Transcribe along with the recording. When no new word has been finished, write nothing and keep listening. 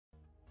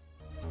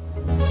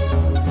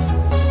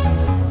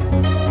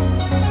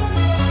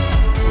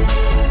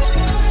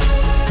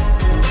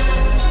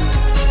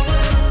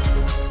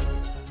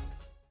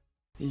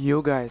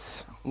Yo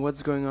guys,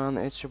 what's going on?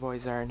 It's your boy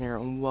Zyren here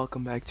and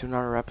welcome back to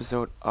another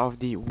episode of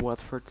the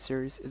Watford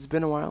series. It's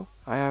been a while.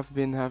 I have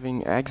been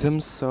having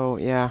exams, so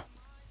yeah.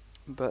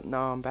 But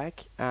now I'm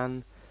back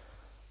and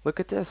look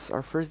at this.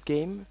 Our first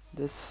game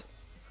this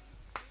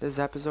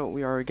episode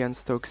we are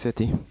against Stoke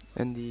City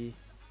in the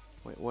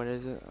what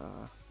is it?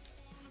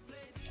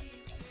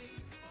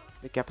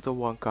 The Capital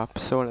One Cup.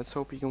 So let's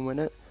hope we can win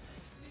it.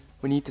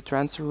 We need the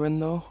transfer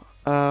window.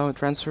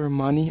 Transfer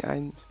money,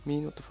 I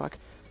mean, what the fuck.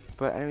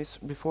 But anyways,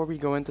 before we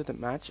go into the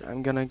match,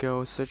 I'm gonna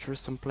go search for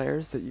some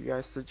players that you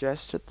guys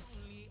suggested.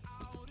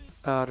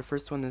 The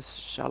first one is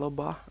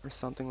Shaloba or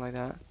something like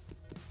that.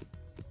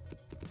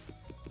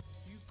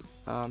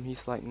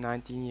 He's like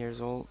 19 years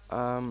old.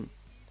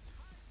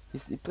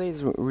 He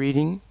plays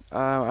Reading.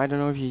 I don't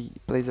know if he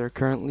plays there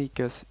currently,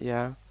 cause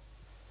yeah,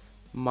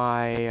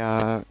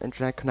 my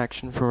internet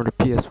connection for the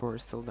PS4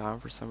 is still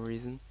down for some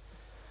reason.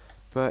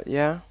 But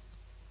yeah.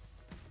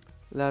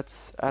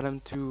 Let's add him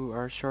to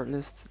our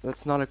shortlist.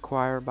 Let's not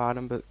inquire about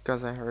him, but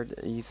because I heard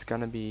he's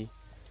gonna be,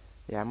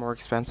 more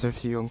expensive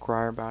if you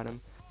inquire about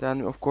him.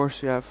 Then of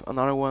course we have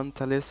another one,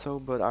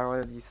 Talisso, but I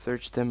already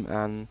searched him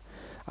and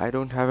I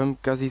don't have him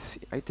because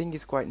I think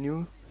he's quite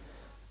new.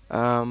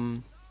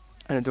 And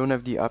I don't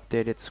have the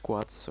updated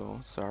squad, so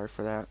sorry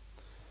for that.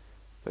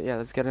 But yeah,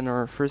 let's get in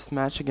our first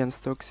match against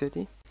Stoke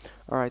City.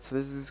 Alright, so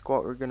this is the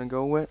squad we're gonna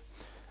go with.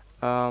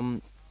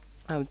 I'm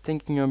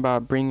thinking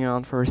about bringing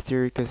on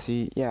Forestieri because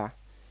he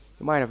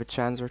might have a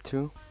chance or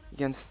two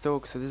against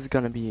Stoke, so this is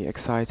gonna be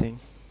exciting.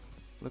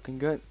 Looking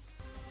good.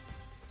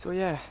 So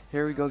yeah,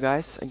 here we go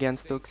guys,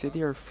 against Stoke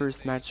City, our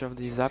first match of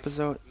this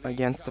episode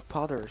against the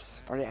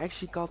Potters. Are they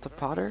actually called the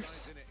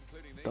Potters?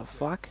 What the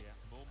fuck?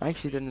 I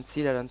actually didn't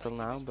see that until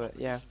now, but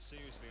yeah.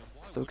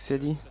 Stoke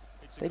City.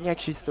 I think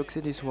actually Stoke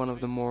City is one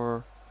of the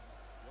more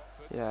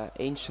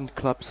ancient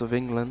clubs of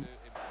England.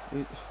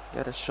 We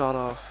get a shot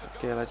off.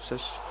 Okay, let's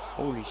just...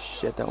 Holy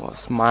shit, that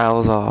was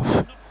miles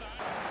off.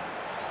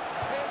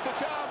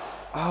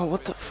 Oh,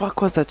 what the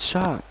fuck was that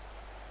shot?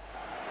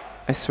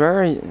 I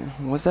swear,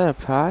 was that a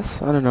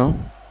pass? I don't know.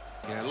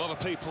 Yeah, a lot of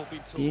people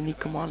Dini,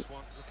 come on.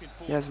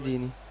 Yes,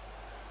 Dini.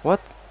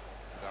 What?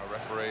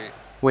 Referee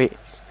Wait.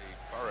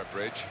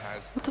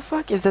 has What the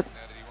fuck is that?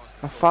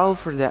 A foul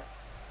for that?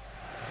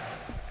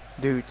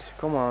 Dude,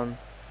 come on.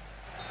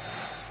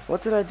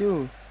 What did I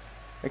do?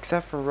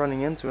 Except for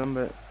running into him,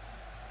 but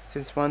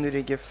since when do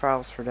they give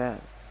fouls for that?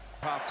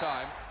 half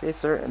time. Okay,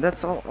 sir,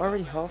 that's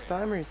already half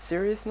time? Are you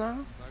serious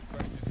now?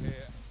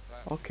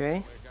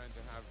 Okay.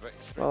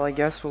 Well, I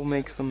guess we'll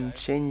make some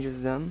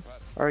changes then.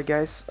 Alright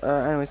guys,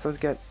 anyways, let's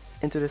get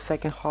into the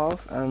second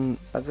half and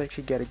let's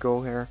actually get a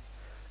goal here.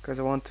 Because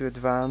I want to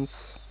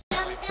advance.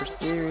 First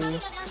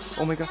theory.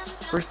 Oh my god,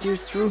 first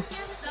theory's through.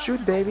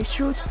 Shoot baby,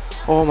 shoot.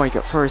 Oh my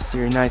god, first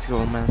theory, nice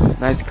goal man.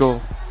 Nice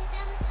goal.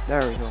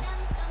 There we go.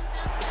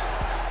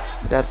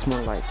 That's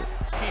more like it.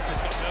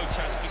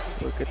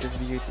 Look at this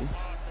beauty.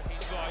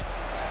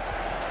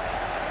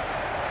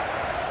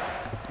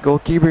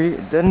 Goalkeeper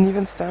didn't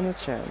even stand a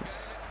chance.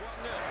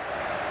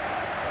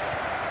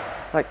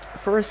 Like,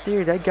 first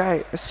year, that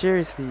guy,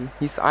 seriously,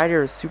 he's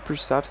either a super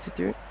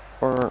substitute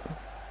or,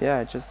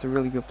 just a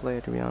really good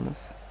player, to be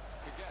honest.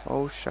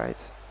 Oh, shite.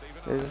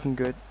 This isn't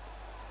good.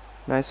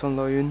 Nice one,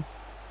 Loyun.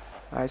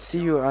 I see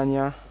you,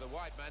 Anya. The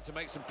wide man to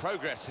make some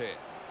progress here.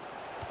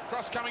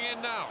 Cross coming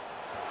in now.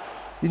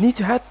 You need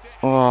to head.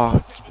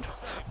 Oh,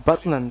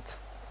 Butland.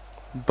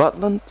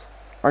 Butland?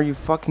 Are you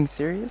fucking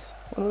serious?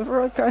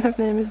 What kind of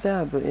name is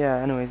that? But yeah,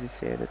 anyways, he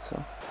said it,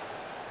 so.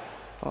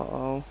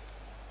 Uh-oh.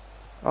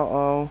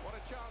 Uh-oh.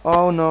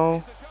 Oh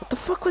no. What the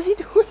fuck was he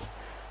doing?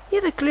 He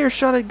had a clear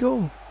shot at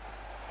goal.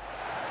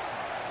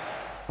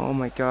 Oh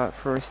my god,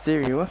 for a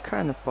stereo, what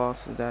kind of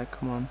pass is that?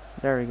 Come on.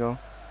 There we go.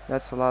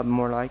 That's a lot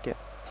more like it.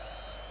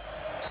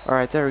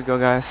 Alright, there we go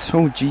guys.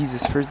 Oh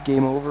Jesus, first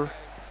game over.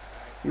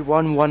 We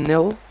won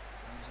 1-0.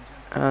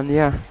 And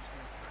yeah,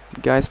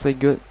 the guys played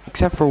good.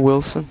 Except for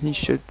Wilson, he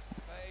should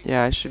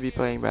be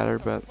playing better,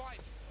 but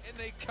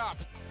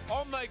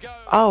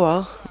oh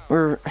well,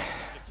 we're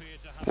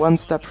one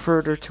step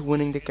further to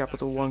winning the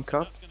Capital One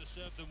Cup.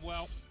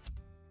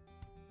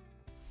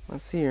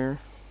 Let's see here.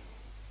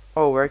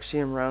 Oh, we're actually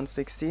in round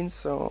 16,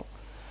 so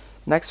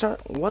next round.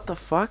 What the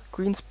fuck?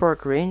 Queen's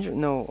Park Ranger?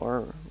 No,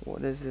 or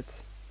what is it?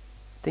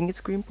 I think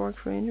it's Queen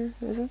Park Ranger,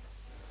 is it?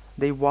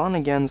 They won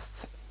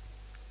against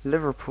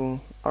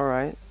Liverpool.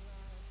 Alright.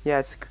 Yeah,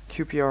 it's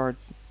QPR.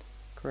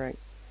 Correct.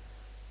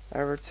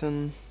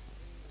 Everton.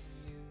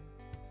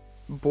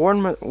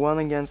 Bournemouth won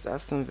against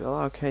Aston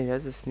Villa. Okay,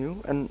 yes, it's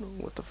new. And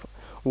what the fuck?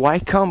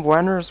 Wycombe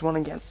Wanderers won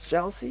against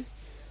Chelsea?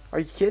 Are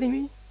you kidding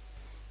me?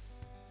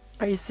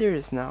 Are you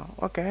serious now?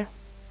 Okay.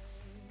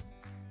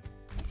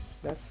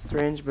 That's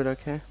strange, but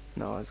okay.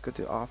 No, let's go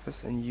to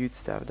office and youth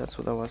staff. That's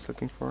what I was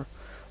looking for.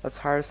 Let's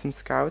hire some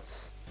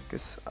scouts.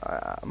 Because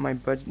my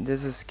budget,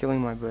 this is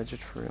killing my budget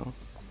for real.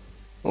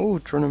 Oh,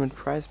 tournament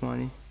prize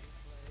money.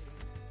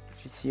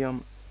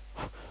 GTM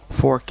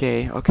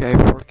 4k. Okay,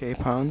 4k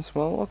pounds.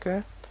 Well,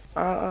 okay.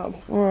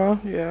 Well,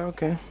 yeah,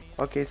 okay.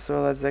 Okay,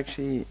 so let's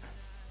actually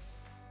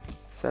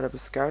set up a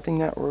scouting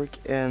network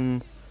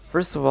in,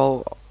 first of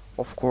all,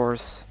 of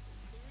course,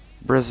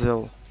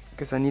 Brazil,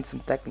 because I need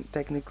some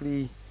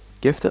technically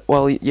gifted.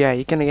 Well, yeah,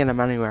 you can get them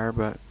anywhere,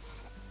 but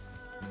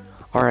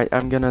alright,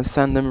 I'm gonna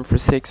send them for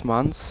 6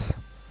 months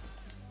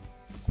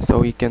so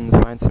we can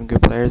find some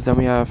good players. Then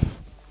we have,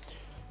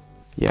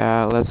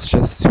 yeah, let's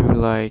just do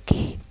like,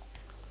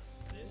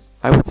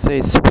 I would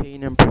say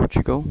Spain and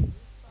Portugal.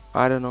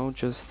 I don't know,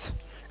 just,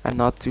 and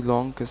not too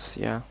long, cause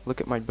yeah, look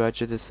at my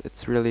budget,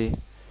 it's really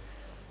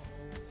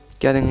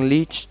getting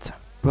leached.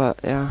 But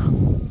yeah,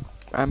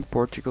 and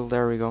Portugal,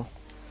 there we go.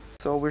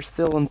 So we're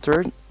still on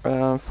third,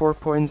 4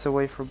 points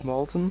away from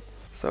Bolton.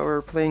 So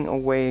we're playing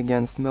away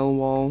against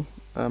Millwall.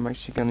 I'm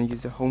actually gonna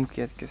use the home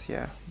kit, cause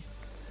yeah,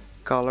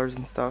 colors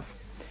and stuff.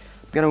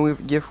 I'm gonna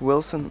give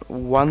Wilson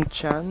one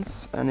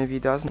chance, and if he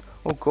doesn't,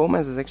 oh,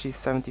 Gomez is actually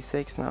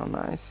 76 now,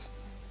 nice.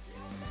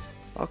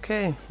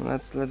 Okay,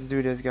 let's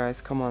do this,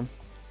 guys. Come on,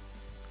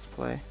 let's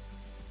play.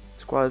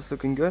 Squad is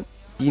looking good.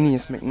 Dini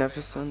is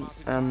magnificent,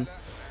 and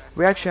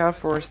we actually have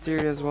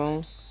Forestieri as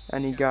well,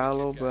 and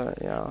Igalo,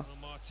 but yeah,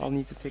 I'll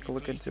need to take a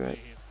look into it.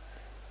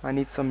 I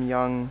need some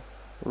young,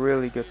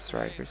 really good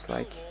strikers,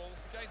 like,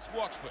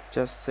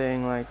 just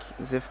saying, like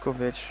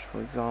Zivkovic, for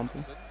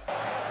example.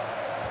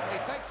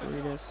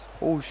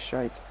 Oh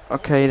shite.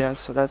 Okay,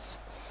 so that's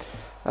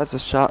a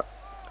shot.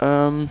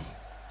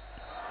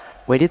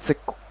 Wait, it's a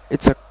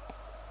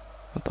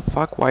what the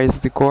fuck? Why is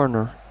it the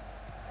corner?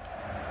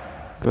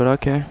 But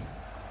okay.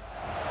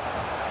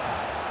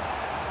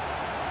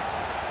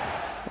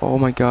 Oh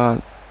my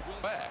god.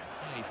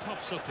 He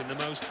pops up in the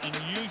most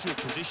unusual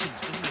positions,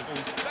 doesn't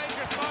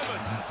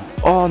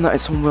he? Oh,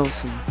 nice from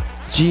Wilson.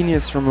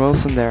 Genius from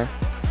Wilson there.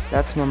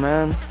 That's my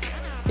man.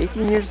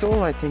 18 years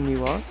old, I think he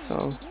was,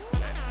 so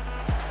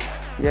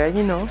yeah,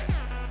 you know,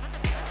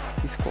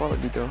 he's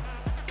quality though.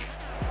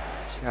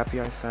 Happy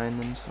I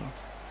signed him, so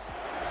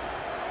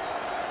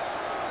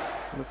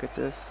look at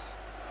this.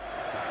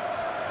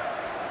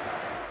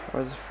 I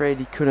was afraid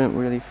he couldn't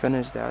really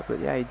finish that, but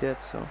yeah, he did,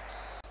 so.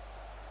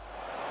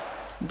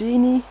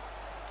 Dini.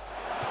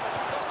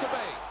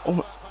 Oh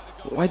my,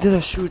 why did I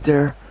shoot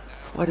there?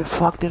 Why the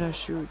fuck did I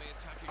shoot?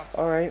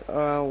 Alright,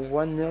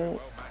 1-0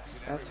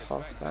 at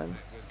half time.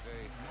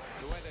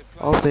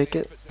 I'll take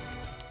it.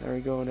 There we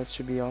go, that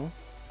should be all.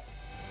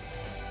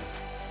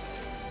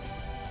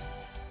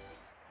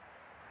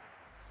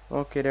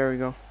 Okay, there we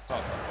go.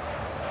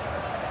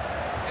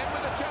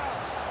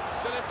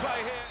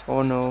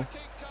 Oh no.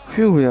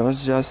 Phew, that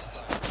was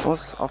just,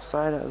 was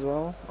offside as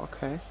well.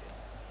 Okay.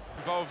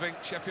 Involving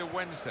Sheffield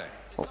Wednesday.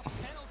 Oh.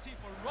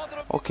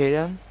 Okay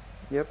then.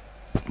 Yep.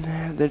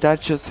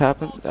 That just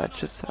happened. That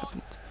just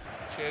happened.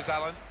 Cheers,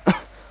 Alan.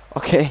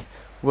 Okay,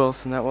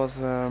 Wilson. That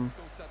was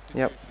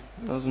yep.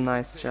 That was a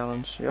nice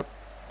challenge. Yep.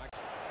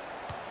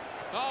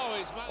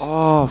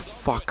 Oh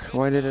fuck!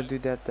 Why did I do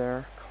that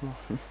there? Come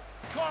on.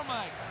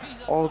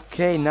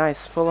 Okay,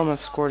 nice. Fulham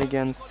have scored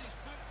against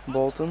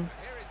Bolton.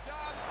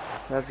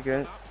 That's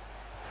good.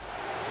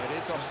 It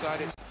is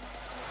offside.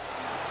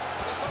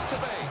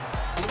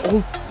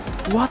 Oh,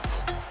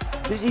 what?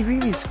 Did he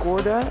really score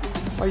that?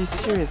 Are you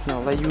serious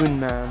now? Layun,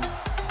 man.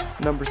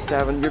 Number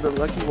 7, you're the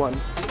lucky one.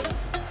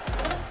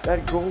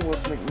 That goal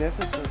was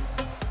magnificent.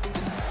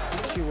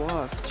 She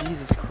was.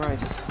 Jesus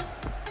Christ.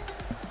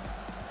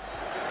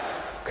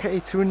 Okay,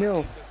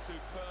 2-0.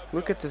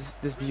 Look at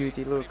this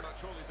beauty, look.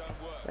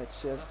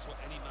 That's just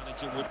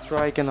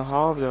strike and a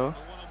half though.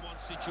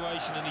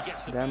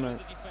 Damn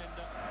it.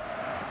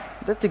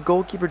 That the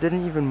goalkeeper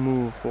didn't even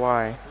move.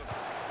 Why?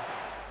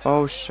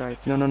 Oh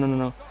shite.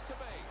 No.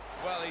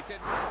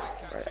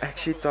 I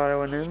actually thought I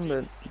went in,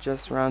 but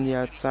just round the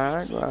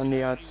outside,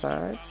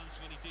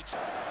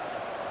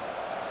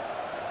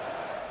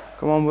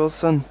 Come on,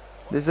 Wilson.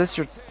 This is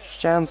your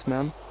chance,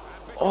 man.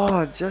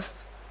 Oh,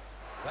 just...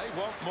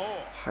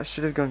 I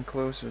should have gone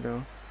closer,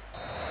 though.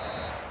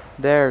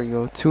 There you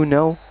go,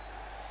 2-0.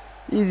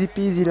 Easy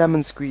peasy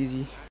lemon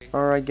squeezy.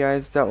 Alright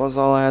guys, that was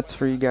all I had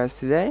for you guys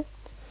today.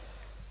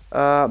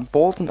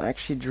 Bolton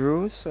actually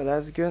drew, so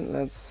that's good.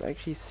 Let's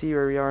actually see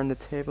where we are in the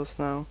tables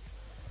now.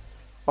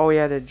 Oh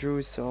yeah, they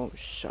drew, so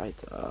shite.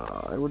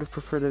 I would have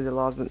preferred that they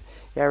lost, but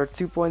yeah, we're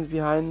 2 points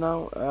behind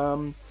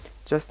now.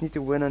 Just need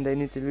to win and they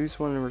need to lose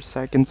one and we're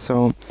second,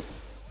 so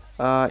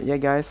yeah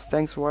guys,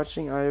 thanks for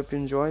watching. I hope you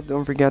enjoyed.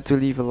 Don't forget to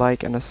leave a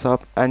like and a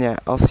sub, and yeah,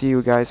 I'll see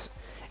you guys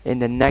in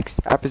the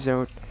next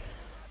episode.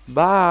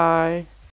 Bye.